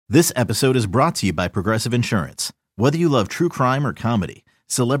This episode is brought to you by Progressive Insurance. Whether you love true crime or comedy,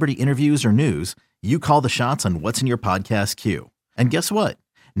 celebrity interviews or news, you call the shots on what's in your podcast queue. And guess what?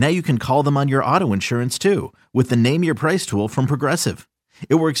 Now you can call them on your auto insurance too with the Name Your Price tool from Progressive.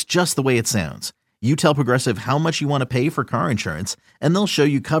 It works just the way it sounds. You tell Progressive how much you want to pay for car insurance, and they'll show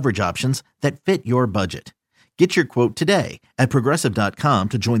you coverage options that fit your budget. Get your quote today at Progressive.com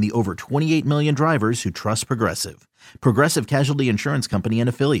to join the over 28 million drivers who trust Progressive. Progressive Casualty Insurance Company and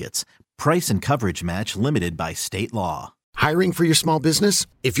Affiliates. Price and coverage match limited by state law. Hiring for your small business?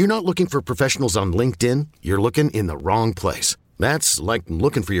 If you're not looking for professionals on LinkedIn, you're looking in the wrong place. That's like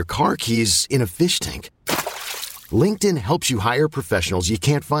looking for your car keys in a fish tank. LinkedIn helps you hire professionals you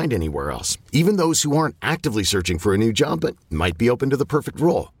can't find anywhere else, even those who aren't actively searching for a new job but might be open to the perfect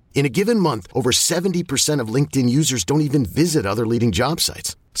role. In a given month, over 70% of LinkedIn users don't even visit other leading job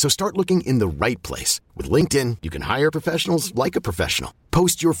sites. So start looking in the right place. With LinkedIn, you can hire professionals like a professional.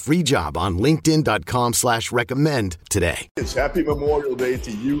 Post your free job on linkedin.com/recommend today. It's Happy Memorial Day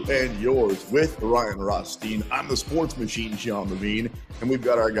to you and yours with Ryan Rothstein. I'm the sports machine, Sean Levine, and we've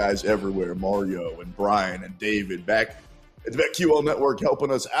got our guys everywhere, Mario and Brian and David back at the BetQL Network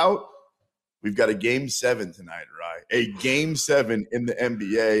helping us out. We've got a Game 7 tonight, right? A Game 7 in the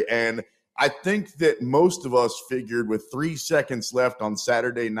NBA. And I think that most of us figured with 3 seconds left on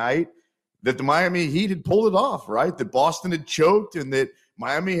Saturday night that the Miami Heat had pulled it off, right? That Boston had choked and that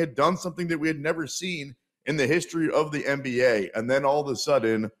Miami had done something that we had never seen in the history of the NBA. And then all of a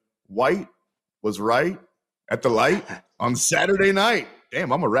sudden, White was right at the light on Saturday night.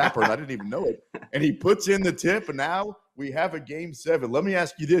 Damn, I'm a rapper and I didn't even know it. And he puts in the tip, and now we have a Game 7. Let me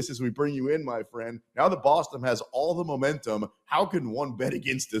ask you this as we bring you in, my friend. Now that Boston has all the momentum, how can one bet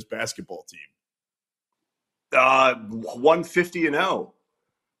against this basketball team? 150-0.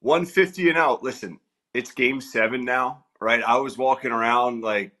 150-0. Listen, it's Game 7 now, right? I was walking around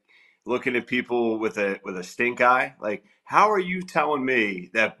like looking at people with a stink eye. Like, how are you telling me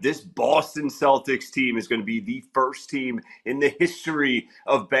that this Boston Celtics team is going to be the first team in the history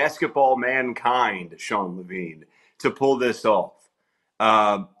of basketball mankind, Sean Levine, to pull this off?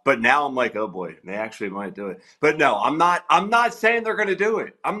 But now I'm like, oh boy, they actually might do it. But no, I'm not saying they're going to do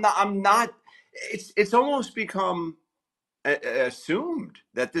it. I'm not. It's almost become assumed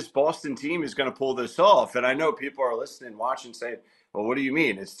that this Boston team is going to pull this off. And I know people are listening, watching, saying, well, what do you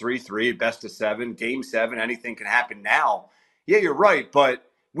mean? It's 3-3, best of 7, Game 7. Anything can happen now. Yeah, you're right.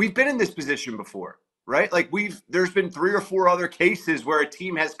 But we've been in this position before, right? Like there's been 3 or 4 other cases where a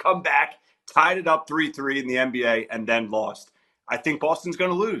team has come back, tied it up 3-3 in the NBA, and then lost. I think Boston's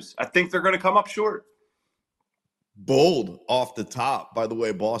going to lose. I think they're going to come up short. Bold off the top. By the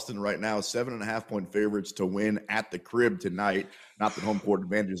way, Boston right now, 7.5-point favorites to win at the crib tonight. Not that home court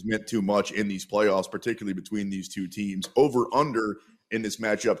advantage meant too much in these playoffs, particularly between these two teams. Over-under in this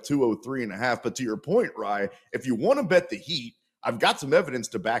matchup, 203.5. But to your point, Rye, if you want to bet the Heat, I've got some evidence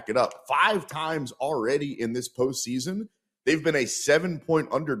to back it up. 5 times already in this postseason, they've been a 7-point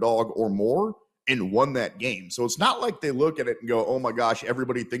underdog or more and won that game. So it's not like they look at it and go, oh my gosh,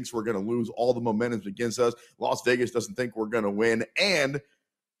 everybody thinks we're going to lose. All the momentum's against us. Las Vegas doesn't think we're going to win. And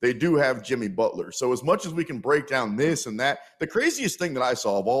they do have Jimmy Butler. So as much as we can break down this and that, the craziest thing that I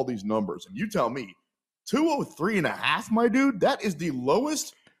saw of all these numbers, and you tell me, 203.5, my dude, that is the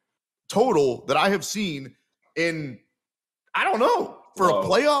lowest total that I have seen in, I don't know, for a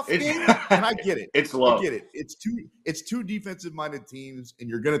playoff game. And I get it. It's low. I get it. It's two defensive-minded teams, and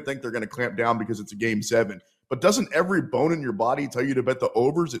you're going to think they're going to clamp down because it's a Game 7. But doesn't every bone in your body tell you to bet the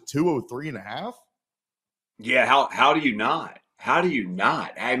overs at 203.5? Yeah, how do you not? How do you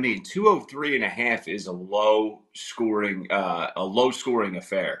not? I mean, 203.5 is a low scoring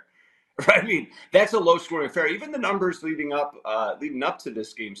affair. Right? I mean, that's a low scoring affair. Even the numbers leading up to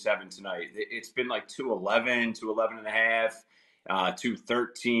this Game 7 tonight, it's been like 211, 211.5.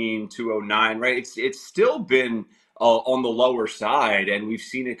 213, 209, right? It's still been on the lower side, and we've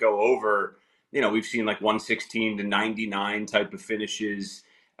seen it go over. We've seen like 116 to 99 type of finishes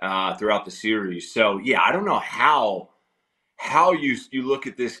throughout the series. So yeah, I don't know how you look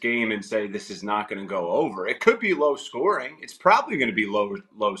at this game and say this is not going to go over. It could be low scoring. It's probably going to be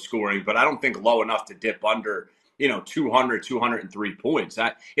low scoring, but I don't think low enough to dip under 200, 203 points.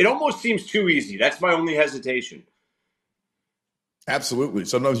 It almost seems too easy. That's my only hesitation. Absolutely.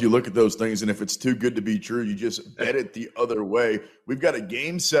 Sometimes you look at those things, and if it's too good to be true, you just bet it the other way. We've got a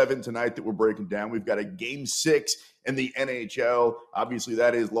Game 7 tonight that we're breaking down. We've got a Game 6 in the NHL. Obviously,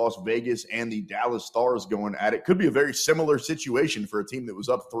 that is Las Vegas and the Dallas Stars going at it. Could be a very similar situation for a team that was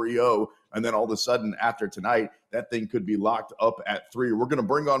up 3-0, and then all of a sudden, after tonight, that thing could be locked up at 3. We're going to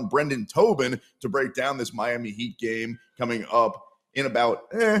bring on Brendan Tobin to break down this Miami Heat game coming up in about,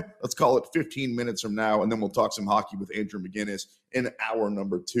 let's call it 15 minutes from now, and then we'll talk some hockey with Andrew McGinnis in hour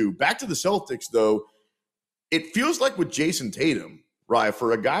number 2. Back to the Celtics, though. It feels like with Jason Tatum, right,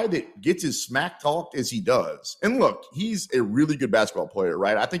 for a guy that gets his smack talked as he does, and look, he's a really good basketball player,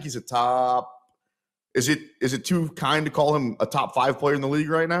 right? I think he's a top – is it too kind to call him a top 5 player in the league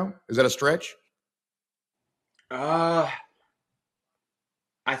right now? Is that a stretch? I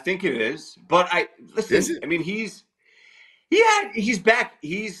think it is. But listen, I mean, he's back.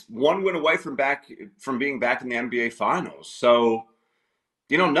 He's one win away from being back in the NBA Finals. So –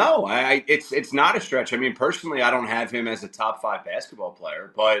 no, it's not a stretch. I mean, personally, I don't have him as a top 5 basketball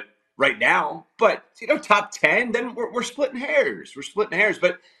player, but right now, top 10, then we're splitting hairs.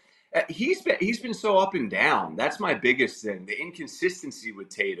 But he's been so up and down. That's my biggest thing, the inconsistency with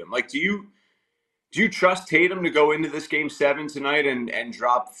Tatum. Like, do you trust Tatum to go into this game 7 tonight and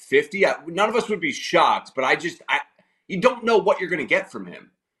drop 50? None of us would be shocked, but you don't know what you're going to get from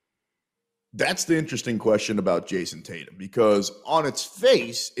him. That's the interesting question about Jason Tatum, because on its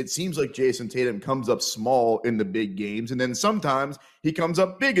face, it seems like Jason Tatum comes up small in the big games, and then sometimes he comes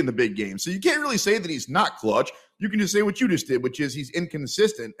up big in the big games. So you can't really say that he's not clutch. You can just say what you just did, which is he's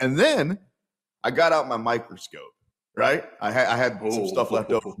inconsistent. And then I got out my microscope, right? I had some stuff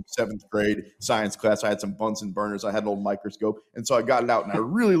left over from 7th grade science class. I had some Bunsen burners. I had an old microscope. And so I got it out, and I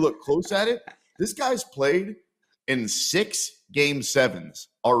really looked close at it. This guy's played in 6 Game 7s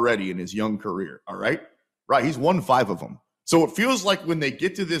already in his young career, all right? Right, he's won 5 of them. So it feels like when they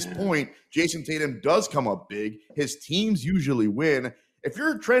get to this point, Jason Tatum does come up big. His teams usually win. If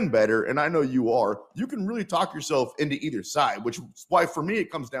you're a trend better, and I know you are, you can really talk yourself into either side, which is why for me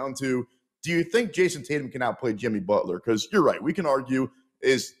it comes down to, do you think Jason Tatum can outplay Jimmy Butler? Because you're right, we can argue,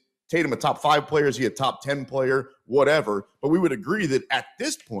 is Tatum a top 5 player? Is he a top 10 player? Whatever. But we would agree that at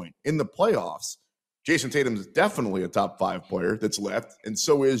this point in the playoffs, Jason Tatum is definitely a top 5 player that's left, and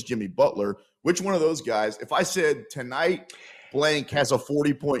so is Jimmy Butler. Which one of those guys, if I said tonight blank has a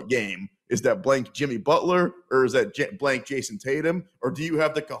 40-point game, is that blank Jimmy Butler, or is that blank Jason Tatum, or do you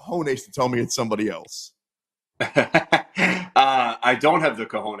have the cojones to tell me it's somebody else? I don't have the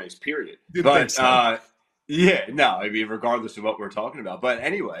cojones, period. Didn't think so. Yeah, no, I mean, regardless of what we're talking about. But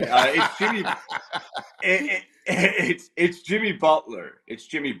anyway, it's Jimmy. It's Jimmy Butler. It's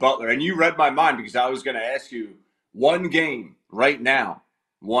Jimmy Butler. And you read my mind, because I was going to ask you one game right now.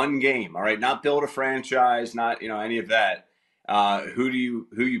 One game. All right. Not build a franchise, not, any of that. Who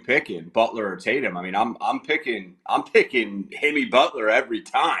you picking? Butler or Tatum? I mean, I'm picking Jimmy Butler every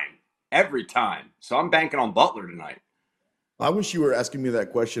time. Every time. So I'm banking on Butler tonight. I wish you were asking me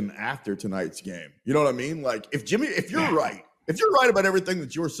that question after tonight's game. You know what I mean? Like, if you're right about everything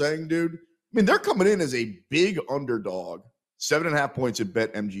that you're saying, dude, I mean, they're coming in as a big underdog, 7.5 points at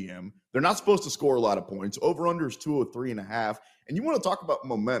BetMGM. They're not supposed to score a lot of points. Over-under is 203.5. And you want to talk about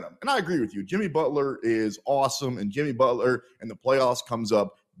momentum. And I agree with you. Jimmy Butler is awesome, and Jimmy Butler in the playoffs comes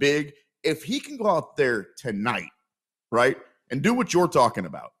up big. If he can go out there tonight, right, and do what you're talking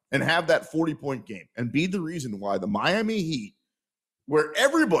about, and have that 40-point game and be the reason why the Miami Heat, where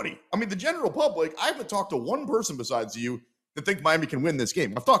everybody, I mean, the general public, I haven't talked to one person besides you that think Miami can win this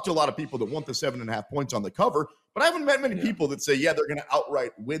game. I've talked to a lot of people that want the 7.5 points on the cover, but I haven't met many people that say, they're going to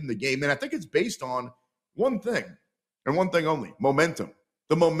outright win the game. And I think it's based on one thing, and one thing only, momentum.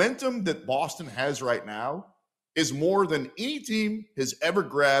 The momentum that Boston has right now is more than any team has ever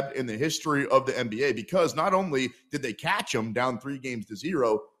grabbed in the history of the NBA, because not only did they catch them down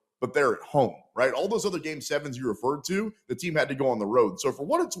 3-0, but they're at home, right? All those other Game 7s you referred to, the team had to go on the road. So for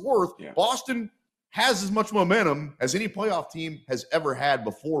what it's worth, Boston has as much momentum as any playoff team has ever had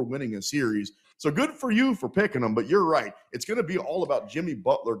before winning a series. So good for you for picking them, but you're right. It's going to be all about Jimmy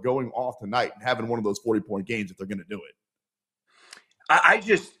Butler going off tonight and having one of those 40-point games if they're going to do it.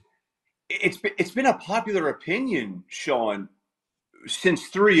 It's been a popular opinion, Sean, since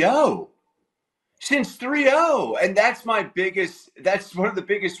 3-0. Since 3-0. And that's one of the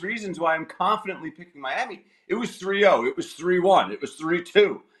biggest reasons why I'm confidently picking Miami. It was 3-0. It was 3-1. It was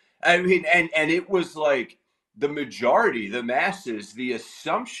 3-2. I mean, and it was like the majority, the masses, the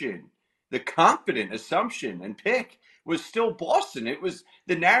assumption, the confident assumption and pick was still Boston. It was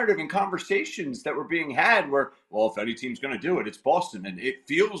the narrative and conversations that were being had were, well, if any team's going to do it, it's Boston. And it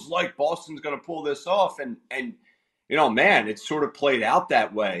feels like Boston's going to pull this off. And man, it's sort of played out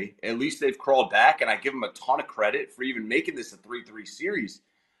that way. At least they've crawled back, and I give them a ton of credit for even making this a 3-3 series.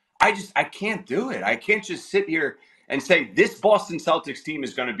 I can't do it. I can't just sit here and say this Boston Celtics team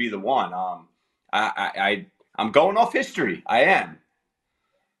is going to be the one. I'm going off history. I am.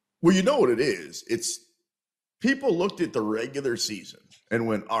 Well, you know what it is. It's people looked at the regular season and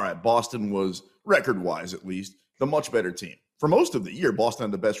went, all right, Boston was, record-wise at least, the much better team. for most of the year, Boston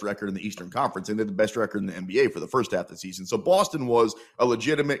had the best record in the Eastern Conference and did the best record in the NBA for the first half of the season. So Boston was a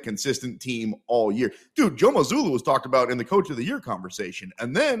legitimate, consistent team all year. Dude, Joe Mazzulla was talked about in the Coach of the Year conversation.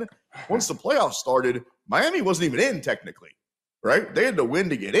 And then once the playoffs started, Miami wasn't even in technically, right? They had to win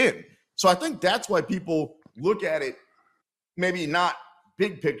to get in. So I think that's why people look at it maybe not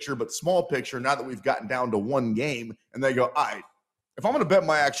big picture, but small picture now that we've gotten down to one game. And they go, all right, if I'm going to bet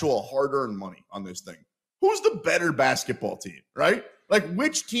my actual hard-earned money on this thing, who's the better basketball team, right? Like,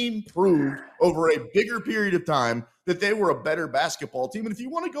 which team proved over a bigger period of time that they were a better basketball team? And if you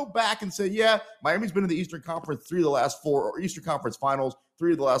want to go back and say, yeah, Miami's been in the Eastern Conference Eastern Conference Finals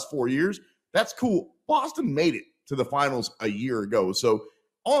 3 of the last 4 years, that's cool. Boston made it to the finals a year ago. So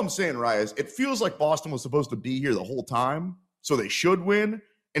all I'm saying, Ryan, is it feels like Boston was supposed to be here the whole time, so they should win.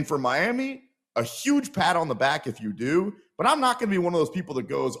 And for Miami, a huge pat on the back if you do. But I'm not going to be one of those people that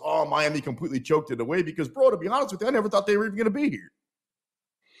goes, oh, Miami completely choked it away because, bro, to be honest with you, I never thought they were even going to be here.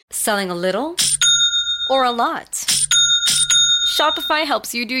 Selling a little or a lot? Shopify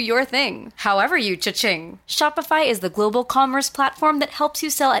helps you do your thing, however you cha-ching. Shopify is the global commerce platform that helps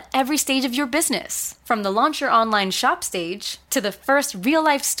you sell at every stage of your business. From the launch your online shop stage, to the first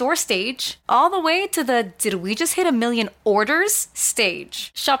real-life store stage, all the way to the did we just hit 1 million orders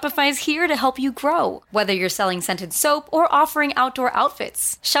stage. Shopify's here to help you grow. Whether you're selling scented soap or offering outdoor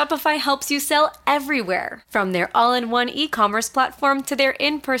outfits, Shopify helps you sell everywhere. From their all-in-one e-commerce platform to their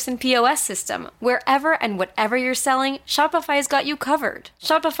in-person POS system, wherever and whatever you're selling, Shopify's got you covered.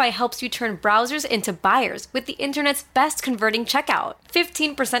 Shopify helps you turn browsers into buyers with the internet's best converting checkout.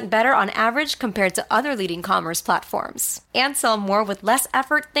 15% better on average compared to other leading commerce platforms. And sell more with less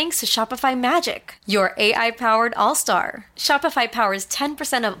effort thanks to Shopify Magic, your AI-powered all-star. Shopify powers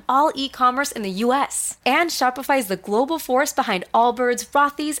 10% of all e-commerce in the US. And Shopify is the global force behind Allbirds,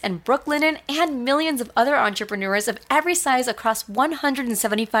 Rothy's, and Brooklinen, and millions of other entrepreneurs of every size across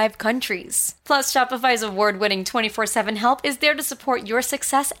 175 countries. Plus, Shopify's award-winning 24/7 help is there to support your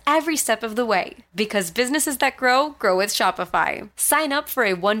success every step of the way. Because businesses that grow with Shopify. Sign up for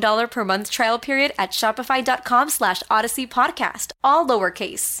a $1 per month trial period at shopify.com/Odyssey Podcast, all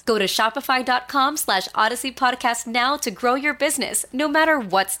lowercase. Go to shopify.com/Odyssey Podcast now to grow your business, no matter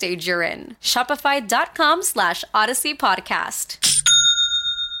what stage you're in. Shopify.com/Odyssey Podcast.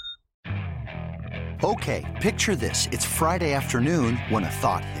 Okay, picture this. It's Friday afternoon when a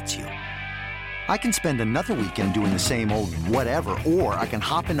thought hits you. I can spend another weekend doing the same old whatever, or I can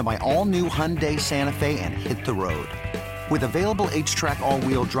hop into my all-new Hyundai Santa Fe and hit the road. With available H-Track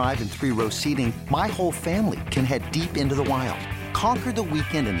all-wheel drive and 3-row seating, my whole family can head deep into the wild. Conquer the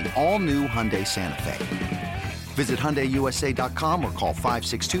weekend in the all-new Hyundai Santa Fe. Visit HyundaiUSA.com or call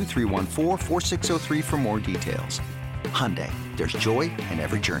 562-314-4603 for more details. Hyundai, there's joy in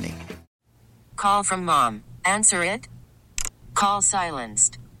every journey. Call from mom. Answer it. Call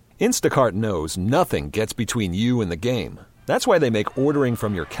silenced. Instacart knows nothing gets between you and the game. That's why they make ordering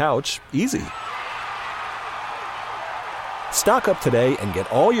from your couch easy. Stock up today and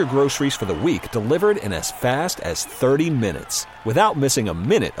get all your groceries for the week delivered in as fast as 30 minutes without missing a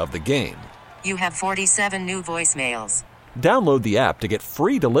minute of the game. You have 47 new voicemails. Download the app to get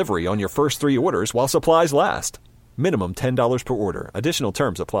free delivery on your first 3 orders while supplies last. Minimum $10 per order. Additional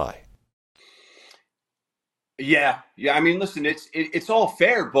terms apply. Yeah. I mean, listen, it's all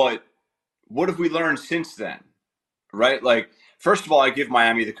fair, but what have we learned since then? Right? Like, first of all, I give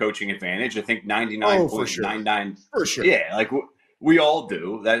Miami the coaching advantage. I think 99.99. For sure. Yeah, like we all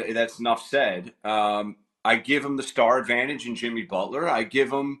do. That's enough said. I give him the star advantage in Jimmy Butler. I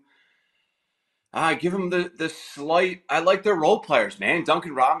give him the slight. I like their role players, man.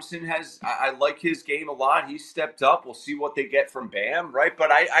 Duncan Robinson I like his game a lot. He's stepped up. We'll see what they get from Bam, right? But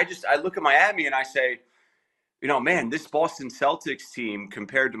I look at Miami and I say, man, this Boston Celtics team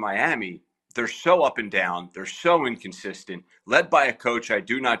compared to Miami, they're so up and down. They're so inconsistent, led by a coach I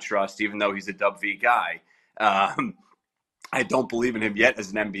do not trust, even though he's a Dub V guy. I don't believe in him yet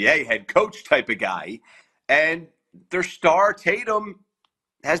as an NBA head coach type of guy. And their star, Tatum,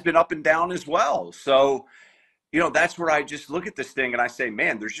 has been up and down as well. So, that's where I just look at this thing and I say,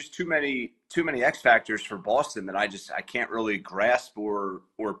 man, there's just too many X factors for Boston that I can't really grasp or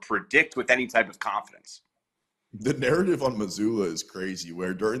predict with any type of confidence. The narrative on Mazzulla is crazy,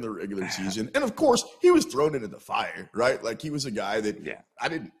 where during the regular season, and of course, he was thrown into the fire, right? Like, he was a guy that I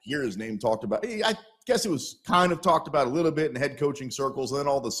didn't hear his name talked about. I guess it was kind of talked about a little bit in head coaching circles, and then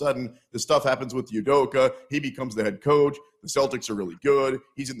all of a sudden, the stuff happens with Udoka. He becomes the head coach. The Celtics are really good.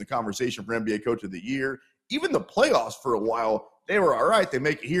 He's in the conversation for NBA Coach of the Year. Even the playoffs for a while, they were all right. They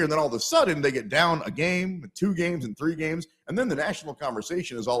make it here, and then all of a sudden, they get down a game, 2 games, and 3 games, and then the national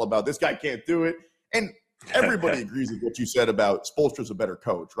conversation is all about this guy can't do it. And everybody agrees with what you said about Spoelstra's a better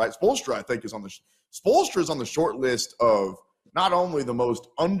coach, right? Spoelstra, I think, is on the short list of not only the most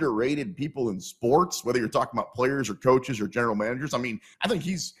underrated people in sports, whether you're talking about players or coaches or general managers. I mean, I think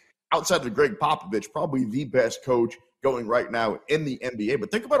he's, outside of Greg Popovich, probably the best coach going right now in the NBA.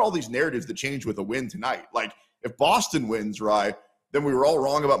 But think about all these narratives that change with a win tonight. Like, if Boston wins, right, then we were all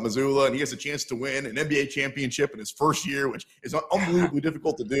wrong about Mazzulla, and he has a chance to win an NBA championship in his first year, which is unbelievably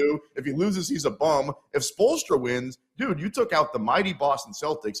difficult to do. If he loses, he's a bum. If Spoelstra wins, dude, you took out the mighty Boston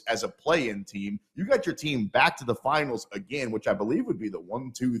Celtics as a play-in team. You got your team back to the finals again, which I believe would be the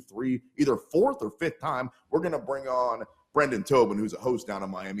 1, 2, 3, either fourth or fifth time. We're going to bring on Brendan Tobin, who's a host down in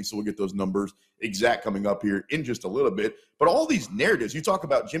Miami, so we'll get those numbers exact coming up here in just a little bit. But all these narratives, you talk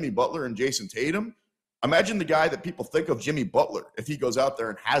about Jimmy Butler and Jason Tatum. Imagine the guy that people think of, Jimmy Butler, if he goes out there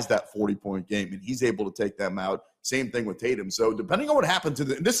and has that 40-point game and he's able to take them out. Same thing with Tatum. So depending on what happens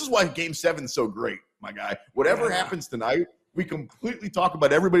this is why Game 7 is so great, my guy. Whatever happens tonight, we completely talk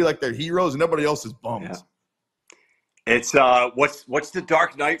about everybody like they're heroes and everybody else is bums. Yeah. It's what's the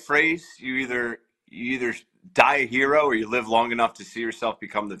Dark Knight phrase? You either die a hero or you live long enough to see yourself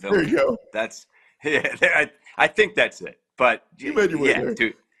become the villain. There you go. That's I think that's it. But you made your way there.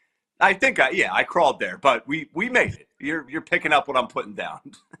 Dude. I think I crawled there, but we made it. You're picking up what I'm putting down.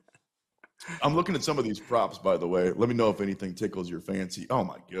 I'm looking at some of these props, by the way. Let me know if anything tickles your fancy. Oh,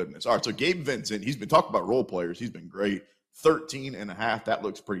 my goodness. All right, so Gabe Vincent, he's been talking about role players. He's been great. 13.5, that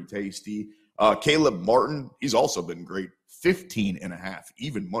looks pretty tasty. Caleb Martin, he's also been great. 15.5,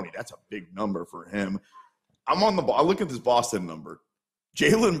 even money. That's a big number for him. I look at this Boston number.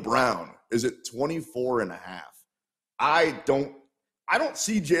 Jaylen Brown is at 24.5. I don't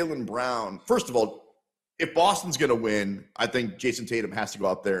see Jaylen Brown. First of all, if Boston's going to win, I think Jason Tatum has to go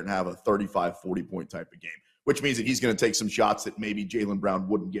out there and have a 35, 40-point type of game, which means that he's going to take some shots that maybe Jaylen Brown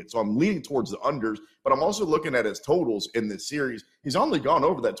wouldn't get. So I'm leaning towards the unders, but I'm also looking at his totals in this series. He's only gone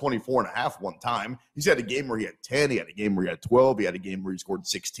over that 24.5 one time. He's had a game where he had 10. He had a game where he had 12. He had a game where he scored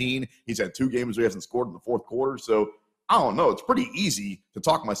 16. He's had 2 games where he hasn't scored in the fourth quarter. So I don't know. It's pretty easy to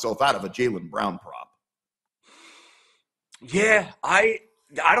talk myself out of a Jaylen Brown prop. Yeah, I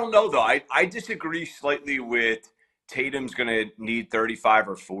don't know, though. I disagree slightly with Tatum's going to need 35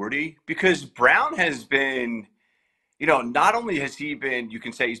 or 40 because Brown has been, not only has he been, you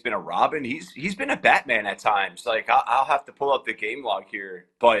can say he's been a Robin, he's been a Batman at times. Like, I'll have to pull up the game log here,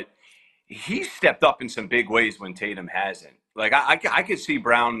 but he's stepped up in some big ways when Tatum hasn't. Like, I could see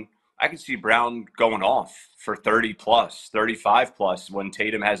Brown going off for 30-plus, 35-plus when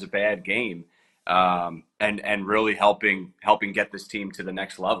Tatum has a bad game. And really helping get this team to the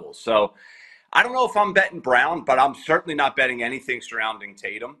next level. So I don't know if I'm betting Brown, but I'm certainly not betting anything surrounding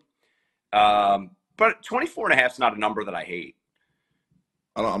Tatum. But 24.5 is not a number that I hate.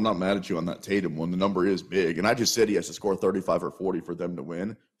 I'm not mad at you on that Tatum one. The number is big. And I just said he has to score 35 or 40 for them to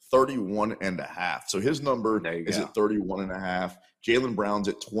win. 31.5. So his number is at 31.5. Jaylen Brown's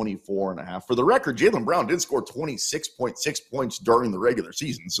at 24.5. For the record, Jaylen Brown did score 26.6 points during the regular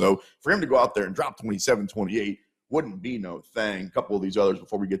season. So for him to go out there and drop 27, 28 wouldn't be no thing. A couple of these others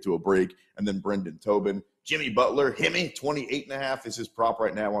before we get to a break. And then Brendan Tobin. Jimmy Butler, 28.5 is his prop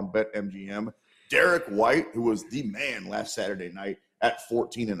right now on BetMGM. Derek White, who was the man last Saturday night, at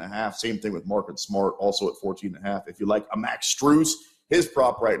 14.5. Same thing with Marcus Smart, also at 14.5. If you like a Max Strus, his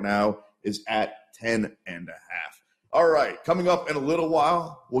prop right now is at 10.5. All right, coming up in a little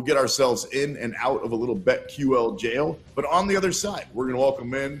while, we'll get ourselves in and out of a little BetQL jail. But on the other side, we're going to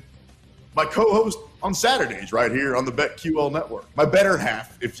welcome in my co-host on Saturdays right here on the BetQL network. My better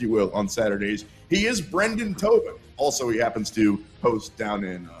half, if you will, on Saturdays. He is Brendan Tobin. Also, he happens to host down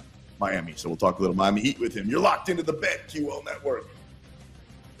in Miami. So we'll talk a little Miami Heat with him. You're locked into the BetQL network.